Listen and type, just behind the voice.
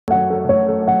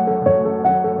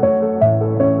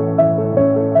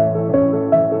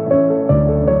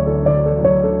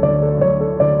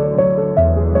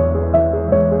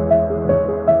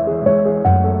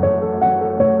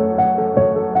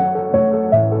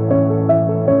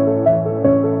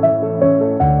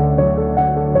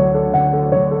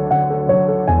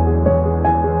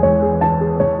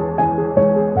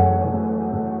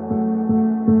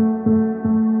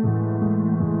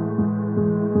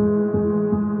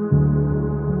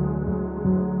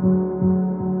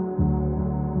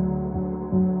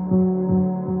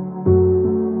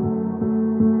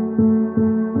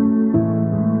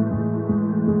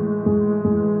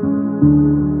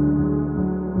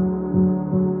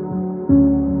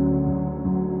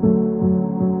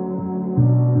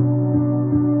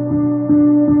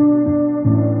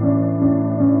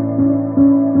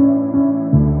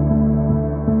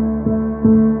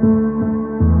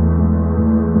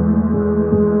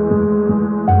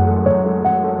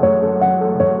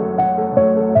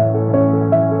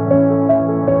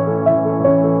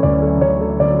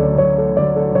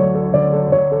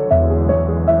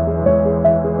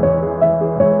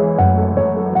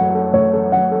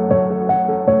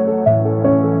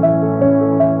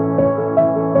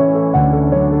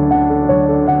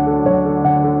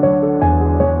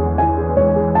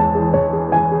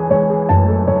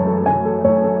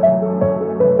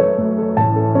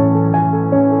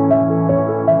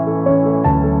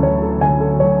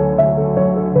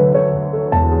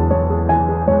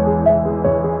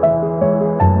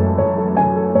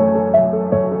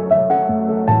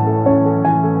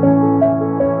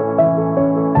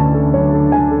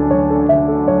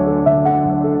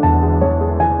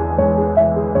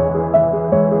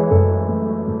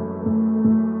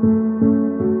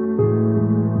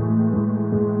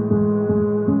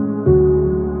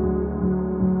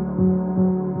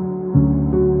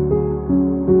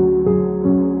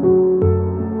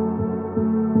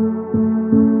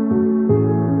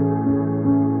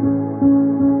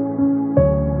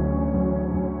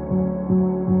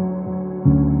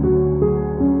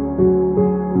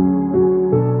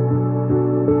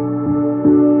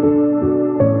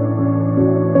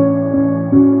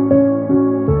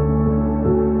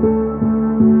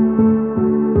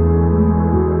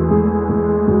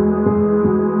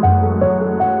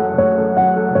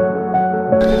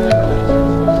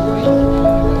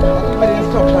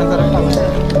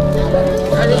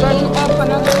Yeah.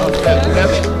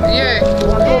 You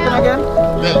want to open again?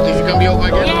 Is it going to be open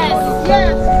again? Yes.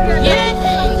 Yes. Yes.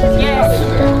 Yes.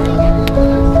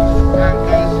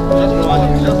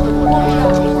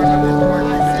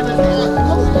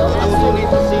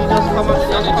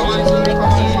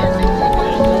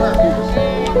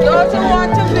 Those who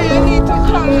want to be, you need to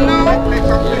come now.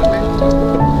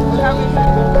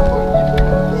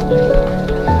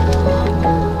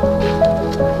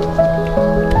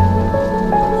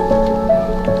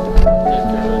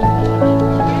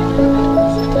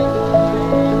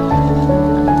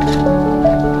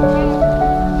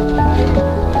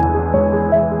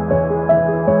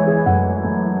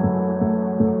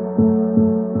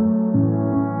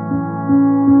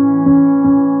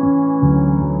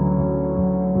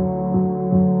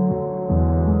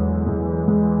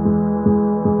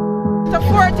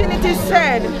 It is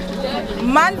said,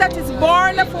 man that is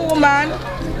born of a woman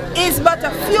is but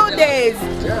a few days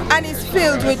and is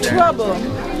filled with trouble.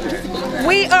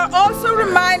 We are also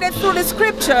reminded through the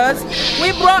scriptures,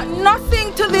 we brought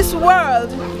nothing to this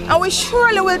world and we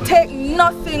surely will take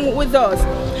nothing with us.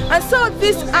 And so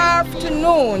this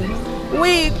afternoon,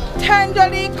 we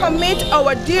tenderly commit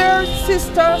our dear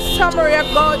sister Samaria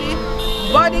Gowdie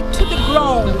body to the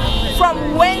ground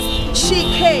from whence she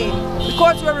came,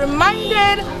 because we're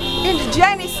reminded in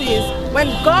Genesis when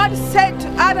God said to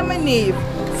Adam and Eve,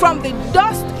 from the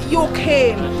dust you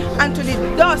came and to the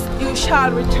dust you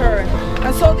shall return.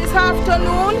 And so this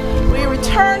afternoon we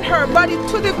return her body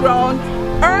to the ground,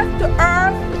 earth to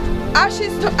earth,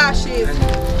 ashes to ashes,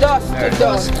 dust to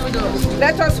dust.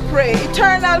 Let us pray.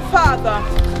 Eternal Father,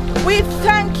 we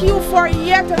thank you for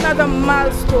yet another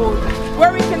milestone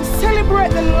where we can celebrate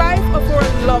the life of our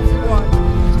loved one.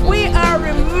 We are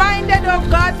reminded, of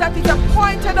God, that it's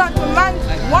appointed unto man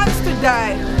once to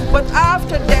die, but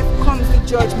after death comes the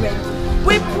judgment.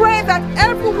 We pray that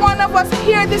every one of us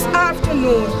here this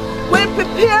afternoon will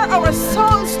prepare our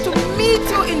souls to meet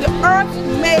you in the earth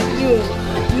made new.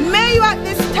 May you at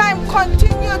this time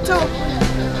continue to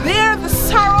bear the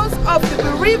sorrows of the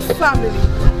bereaved family.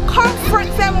 Comfort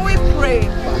them, we pray,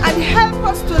 and help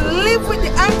us to live with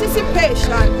the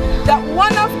anticipation that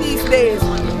one of these days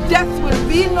death will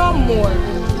be no more.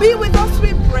 Be with us,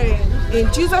 we pray. In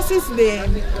Jesus'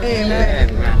 name,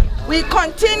 amen. We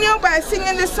continue by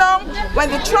singing the song, when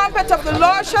the trumpet of the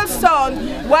Lord shall sound,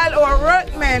 while our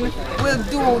workmen will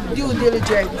do due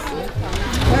diligence.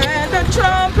 When the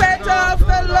trumpet of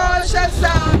the Lord shall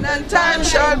sound, and time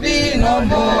shall be no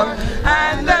more,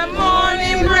 and the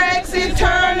morning breaks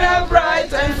eternal,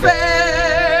 bright and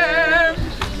fair.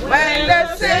 When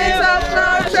the saints of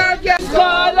God shall get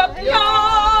call up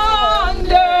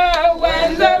yonder,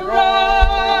 when the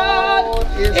road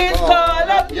is called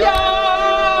up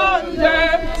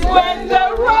yonder, when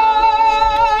the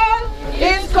road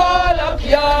is called up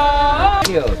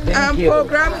yonder. Thank you.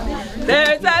 Program,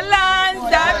 there's a land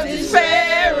that is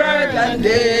fairer than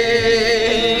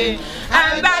day,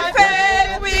 and by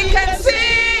faith we can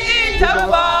see it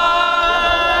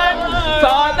afar,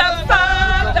 for the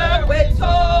Father waits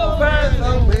over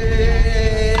the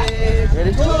way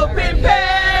to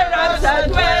prepare us a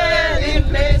dwelling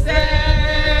place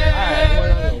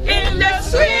there, in the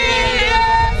sweet,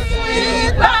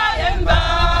 sweet by and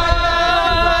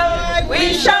by,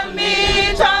 we shall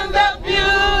meet on the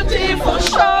beautiful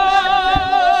shore.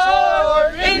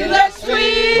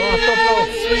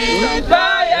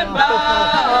 By and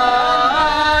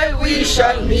by, we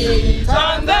shall meet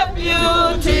on the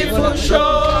beautiful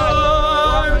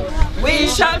shore. We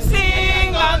shall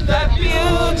sing on the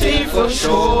beautiful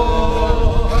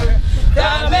shore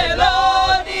the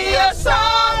melodious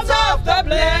songs of the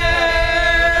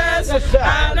blessed,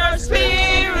 and our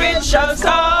spirit shall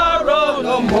sorrow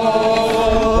no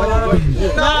more.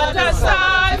 Not a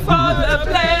sigh for the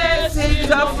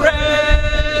blessings of rest.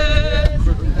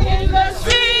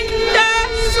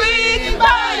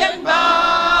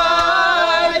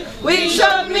 We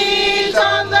shall meet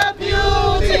on the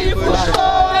beautiful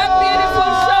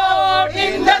shore,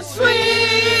 in the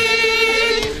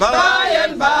sweet by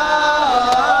and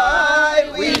by.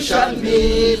 We shall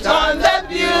meet on the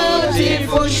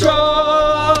beautiful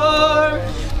shore,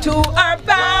 to our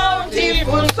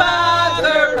bountiful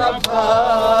Father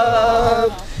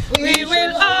above. We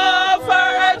will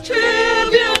offer a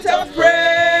tribute of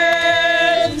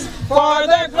praise for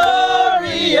the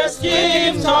glorious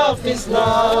gift of His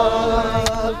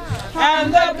love,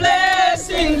 and the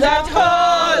blessing that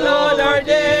followed our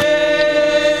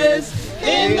days,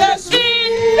 in the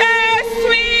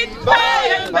sweet by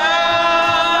and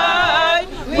by.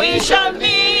 We shall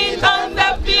meet on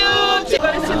the beauty.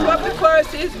 Of the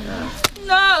courses,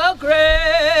 no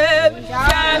grave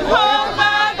can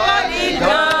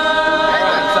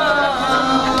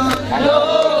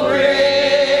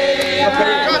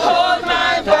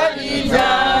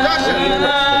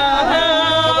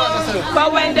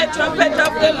when the trumpet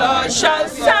of the Lord shall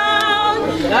sound,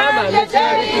 and the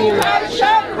dead in Christ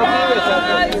shall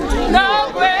rise. No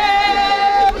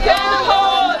grave can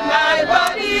hold my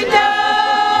body down.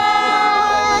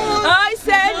 I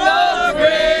said no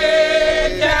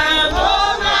grave can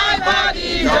hold my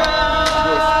body down.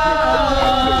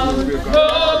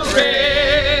 No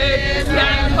grave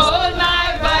can hold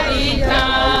my body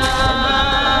down.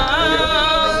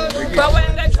 But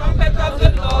when the trumpet of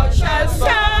the Lord shall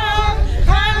sound,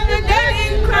 and the dead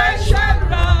in Christ shall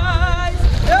rise,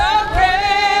 no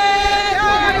grave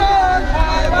can hold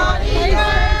my body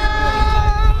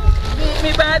down. Meet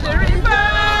me by the river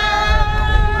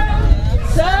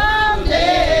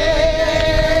someday.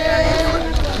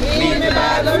 Meet me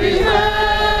by the river,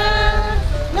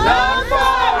 not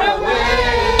far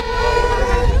away.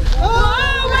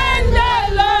 Oh, when the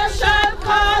Lord shall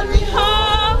call me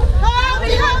home, I'll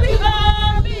be happy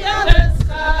home beyond the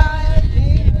sky.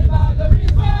 Meet me by the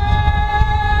river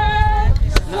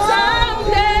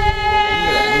someday.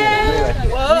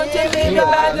 Won't you meet me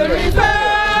by the river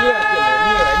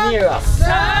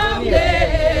someday?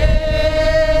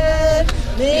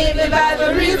 Meet me by the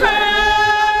river,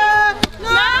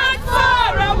 not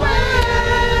far away.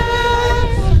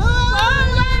 Oh,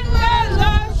 when the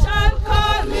Lord shall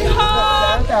call me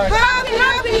home, I'll be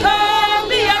happy home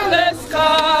beyond the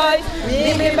skies.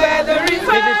 Meet me by the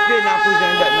river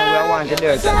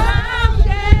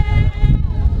someday.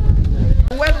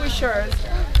 Well-wishers,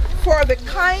 for the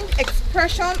kind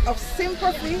expression of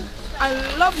sympathy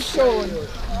and love shown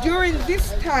during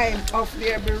this time of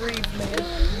their bereavement.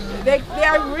 They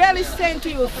are really saying to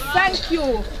you, thank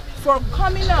you for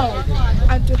coming out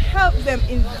and to help them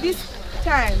in this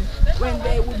time when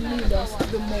they would need us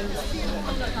the most.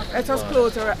 Let us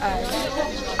close our eyes.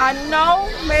 And now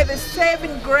may the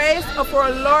saving grace of our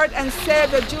Lord and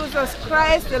Savior Jesus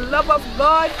Christ, the love of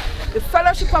God, the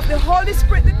fellowship of the Holy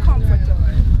Spirit, the Comforter,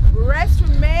 rest,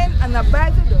 remain, and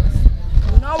abide with us,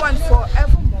 now and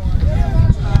forever.